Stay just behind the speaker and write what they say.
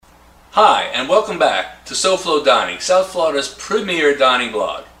Hi, and welcome back to SoFlo Dining, South Florida's premier dining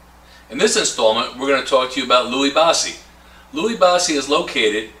blog. In this installment, we're going to talk to you about Louie Bossi. Louie Bossi is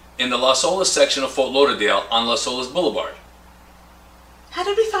located in the Las Olas section of Fort Lauderdale on Las Olas Boulevard. How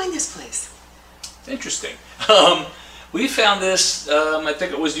did we find this place? Interesting. We found this, I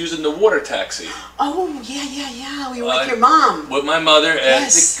think it was using the water taxi. Oh, yeah. We were with your mom. With my mother, Yes. and I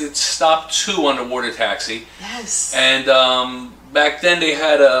think it stopped 2 on the water taxi. Yes. And back then they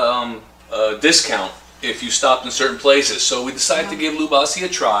had a discount if you stopped in certain places. So we decided to give Louie Bossi a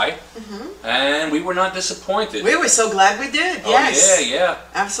try, and we were not disappointed. We were so glad we did. Yes. Oh, yeah.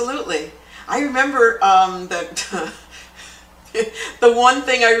 Absolutely. I remember that the one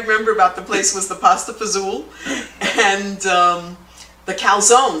thing I remember about the place was the pasta fazool and the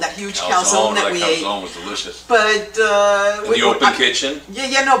calzone, that huge calzone that we ate. That calzone was delicious. But the open kitchen.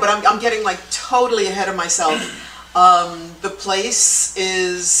 Yeah, but I'm getting like totally ahead of myself. The place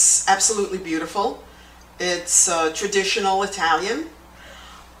is absolutely beautiful. It's traditional Italian.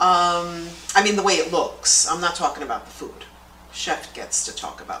 I mean, the way it looks. I'm not talking about the food. Chef gets to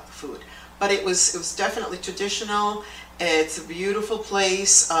talk about the food. But it was definitely traditional. It's a beautiful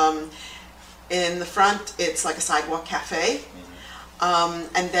place. In the front, it's like a sidewalk cafe.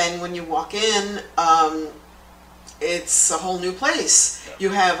 And then when you walk in, it's a whole new place. You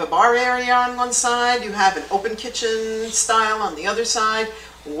have a bar area on one side, you have an open kitchen style on the other side.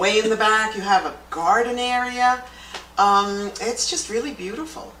 Way in the back, you have a garden area. It's just really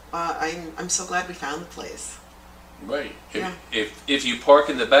beautiful. I'm so glad we found the place. Right. Yeah. If you park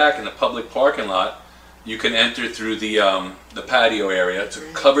in the back in the public parking lot, you can enter through the patio area. It's a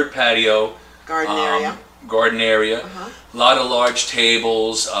covered patio. Garden area. A lot of large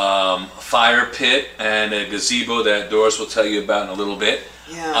tables, fire pit, and a gazebo that Doris will tell you about in a little bit.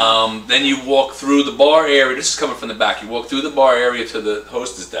 Yeah. Then you walk through the bar area. This is coming from the back. You walk through the bar area to the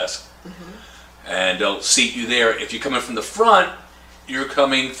hostess desk, and they'll seat you there. If you're coming from the front, you're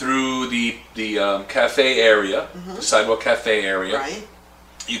coming through the cafe area, the sidewalk cafe area. Right.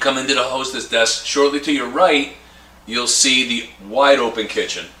 You come into the hostess desk. Shortly to your right, you'll see the wide open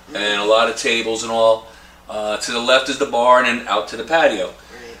kitchen and a lot of tables and all. To the left is the bar, and then out to the patio.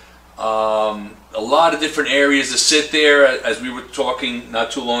 Right. A lot of different areas to sit there, as we were talking not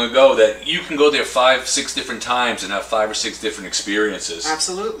too long ago, that you can go there 5, 6 different times and have 5 or 6 different experiences.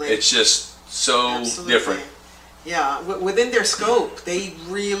 Absolutely. It's just so different. Yeah, within their scope, they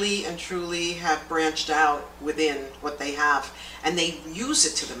really and truly have branched out within what they have, and they use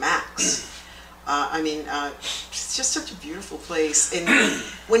it to the max. I mean, it's just such a beautiful place. And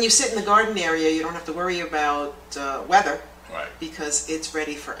when you sit in the garden area, you don't have to worry about weather, Right. because it's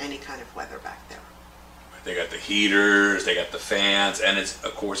ready for any kind of weather back there. They got the heaters, they got the fans, and it's,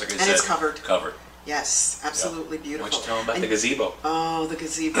 of course, like I said, it's covered. Covered. Yes, absolutely beautiful. Why don't you tell them about the gazebo? Oh, the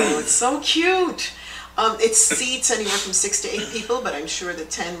gazebo, it's so cute. It seats anywhere from 6 to 8 people, but I'm sure that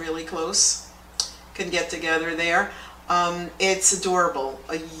 10 really close can get together there. It's adorable.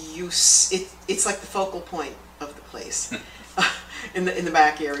 It's like the focal point of the place, in the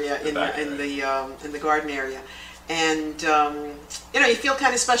back area, in the garden area, and you feel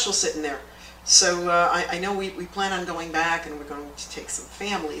kind of special sitting there. So I know we plan on going back, and we're going to take some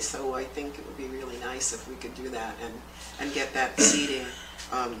family. So I think it would be really nice if we could do that and get that seating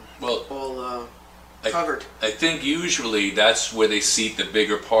all covered. I think usually that's where they seat the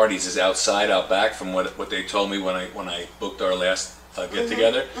bigger parties, is outside, out back, from what they told me when I booked our last get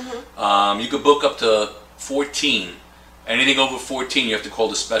together. You could book up to 14. Anything over 14, you have to call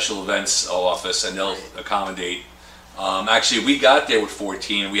the special events office, and they'll accommodate. Actually, we got there with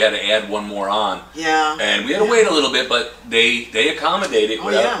 14. We had to add 1 more on. Yeah. And we had to wait a little bit, but they accommodated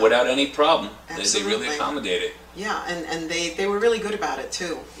without any problem. They really accommodated. Yeah, and they were really good about it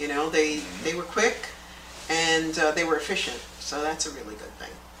too. They were quick, and they were efficient. So that's a really good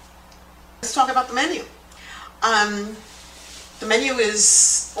thing. Let's talk about the menu. The menu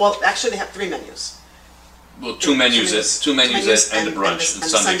is, well, actually they have 3 menus. Well, two menus and the brunch, and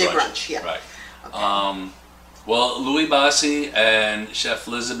Sunday brunch. Yeah. Right. Okay. Well, Louie Bossi and Chef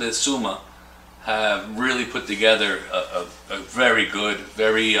Elizabeth Suma have really put together a very good,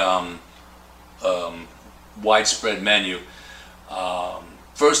 very widespread menu.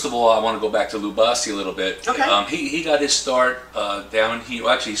 First of all, I want to go back to Louie Bossi a little bit. Okay. He got his start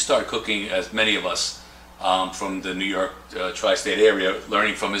he started cooking, as many of us, from the New York tri-state area,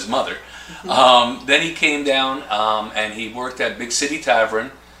 learning from his mother. Then he came down and he worked at Big City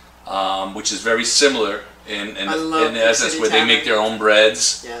Tavern, which is very similar in essence, where they make their own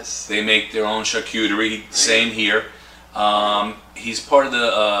breads. Yes. They make their own charcuterie. Right. Same here. He's part of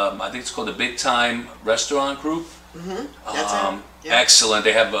the, I think it's called the Big Time Restaurant Group. That's it. Yeah. Excellent.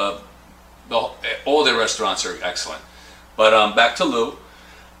 They have all their restaurants are excellent. But back to Lou.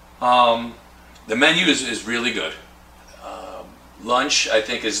 The menu is really good. Lunch, I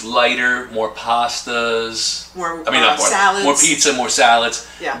think, is lighter, more pastas. Salads. More pizza, more salads.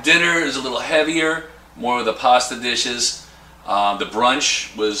 Yeah. Dinner is a little heavier, more of the pasta dishes. The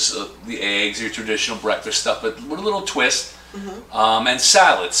brunch was the eggs, your traditional breakfast stuff, but with a little twist. And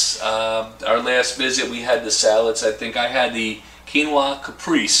salads. Our last visit, we had the salads. I think I had the quinoa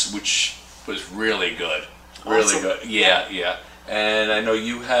caprese, which was really good. Really Awesome. good. Yeah. And I know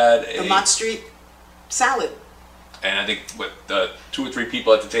you had The Mott Street salad. And I think the 2 or 3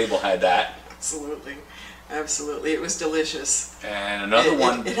 people at the table had that. Absolutely. It was delicious. And another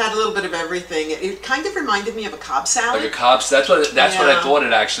one. It had a little bit of everything. It kind of reminded me of a Cobb salad. Like a Cobb. That's what I thought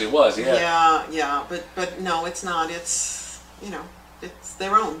it actually was. Yeah. Yeah. But no, it's not. It's it's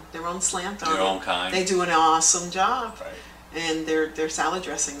their own slant on it. Their own kind. They do an awesome job. Right. And their salad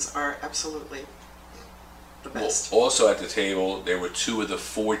dressings are absolutely the best. Well, also at the table, there were 2 of the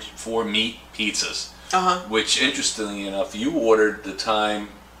four meat pizzas. Which, interestingly enough, you ordered the time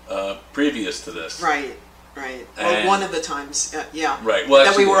previous to this. Right. Well, one of the times, yeah. Right. Well,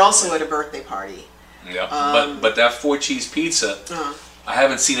 that we were also at a birthday party. Yeah. But that 4-cheese pizza, I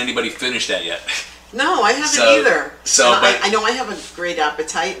haven't seen anybody finish that yet. No, I haven't either. So, I know I have a great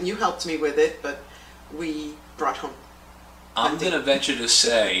appetite, and you helped me with it, but we brought home. I'm going to venture to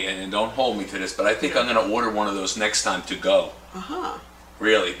say, and don't hold me to this, but I think I'm going to order one of those next time to go.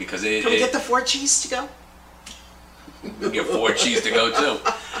 Really, because Can we get the 4 cheese to go? We get 4 cheese to go too.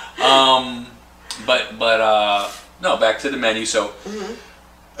 No, back to the menu. So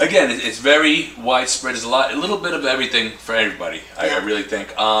again, it's very widespread. There's a little bit of everything for everybody. I really think.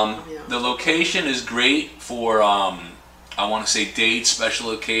 The location is great for I want to say dates,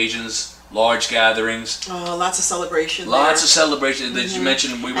 special occasions, large gatherings. Oh, lots of celebration. Lots of celebration. As you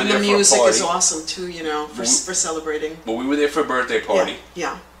mentioned, we were there for a party. And the music is awesome too, for celebrating. Well, we were there for a birthday party.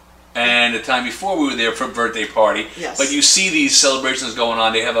 Yeah. And the time before, we were there for a birthday party. Yes. But you see these celebrations going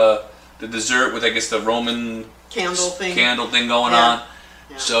on. They have the dessert with, I guess, the Roman candle thing going on.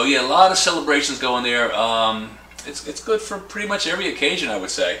 Yeah. So yeah, a lot of celebrations going there. It's good for pretty much every occasion, I would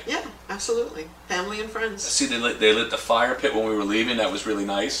say. Yeah, absolutely. Family and friends. See, they lit the fire pit when we were leaving. That was really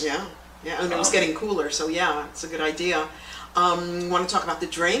nice. Yeah, and it was getting cooler, so yeah, it's a good idea. Want to talk about the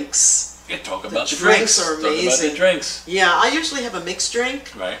drinks? Yeah, talk about the drinks. Are amazing. Talk about the drinks. Yeah, I usually have a mixed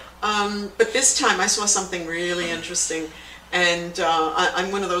drink. Right. But this time I saw something really interesting, and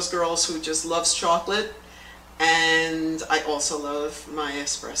I'm one of those girls who just loves chocolate, and I also love my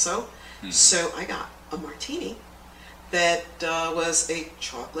espresso. So I got a martini that was a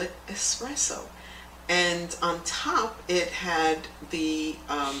chocolate espresso, and on top it had the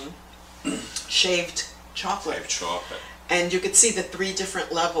shaved chocolate. And you could see the 3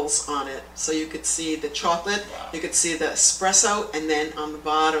 different levels on it. So you could see the chocolate, you could see the espresso, and then on the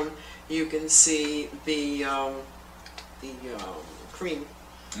bottom you can see the cream.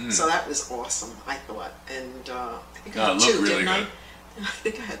 So that was awesome, I thought. And I think I had 2, didn't I? I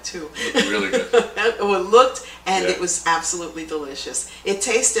think I had 2. It looked really good. It looked, and it was absolutely delicious. It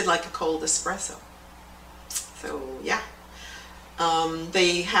tasted like a cold espresso. So yeah.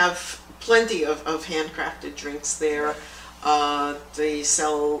 They have plenty of handcrafted drinks there. They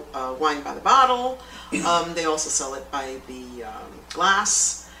sell wine by the bottle. They also sell it by the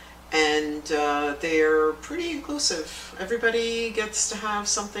glass, and they're pretty inclusive. Everybody gets to have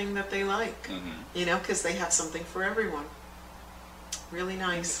something that they like, because they have something for everyone. Really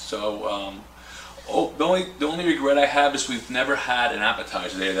nice. So, the only regret I have is we've never had an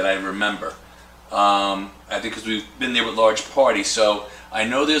appetizer there that I remember. I think because we've been there with large parties. So I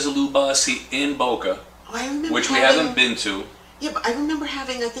know there's a Louie Bossi in Boca. Which we haven't been to. Yeah, but I remember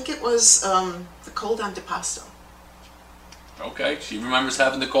having, I think it was the cold antipasto. Okay, she remembers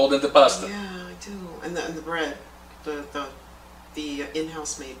having the cold antipasto. Yeah, I do. And the bread, the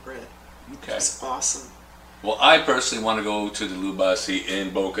in-house made bread. Okay. It's awesome. Well, I personally want to go to the Louie Bossi in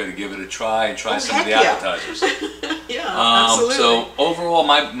Boca to give it a try and try some of the appetizers. Yeah, absolutely. So overall,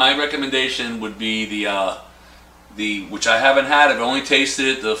 my recommendation would be the which I haven't had. I've only tasted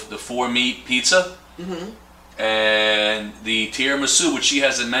it, the 4-meat pizza. And the tiramisu, which she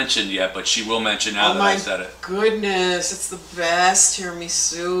hasn't mentioned yet, but she will mention now that I said it. Oh my goodness, it's the best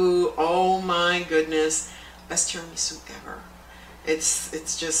tiramisu. Oh my goodness, best tiramisu ever.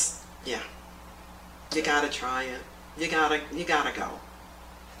 It's just, yeah. You gotta try it. You gotta go.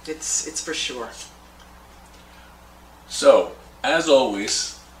 It's for sure. So, as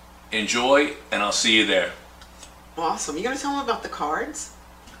always, enjoy, and I'll see you there. Awesome. You gonna tell them about the cards?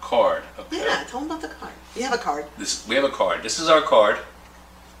 Card. Okay. Yeah, tell them about the card. You have a card. We have a card. This is our card.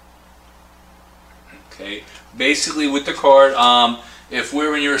 Okay. Basically, with the card, if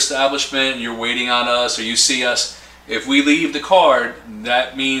we're in your establishment and you're waiting on us or you see us, if we leave the card,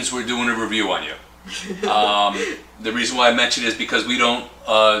 that means we're doing a review on you. The reason why I mention it is because we don't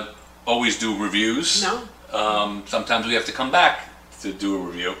always do reviews. No. Sometimes we have to come back to do a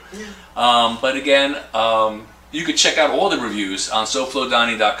review. Yeah. But again, you can check out all the reviews on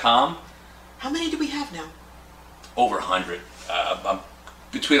SoFloDining.com. How many do we have now? Over 100.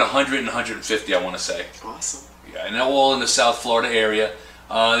 Between 100 and 150, I want to say. Awesome. Yeah, and they're all in the South Florida area.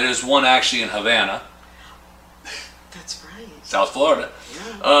 There's one actually in Havana. That's right. South Florida.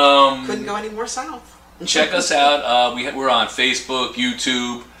 Yeah. Couldn't go any more south. Check us out. We're on Facebook,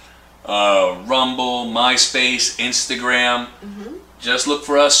 YouTube, Rumble, MySpace, Instagram. Just look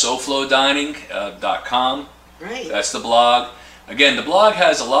for us, SoFloDining.com. Right. That's the blog. Again, the blog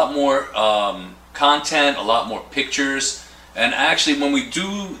has a lot more content, a lot more pictures. And actually, when we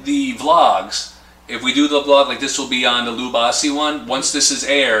do the vlogs, if we do the vlog, like this will be on the Louie Bossi one. Once this is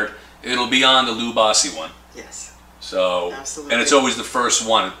aired, it'll be on the Louie Bossi one. Yes. So, absolutely. and it's always the first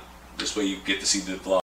one. This way you get to see the vlog.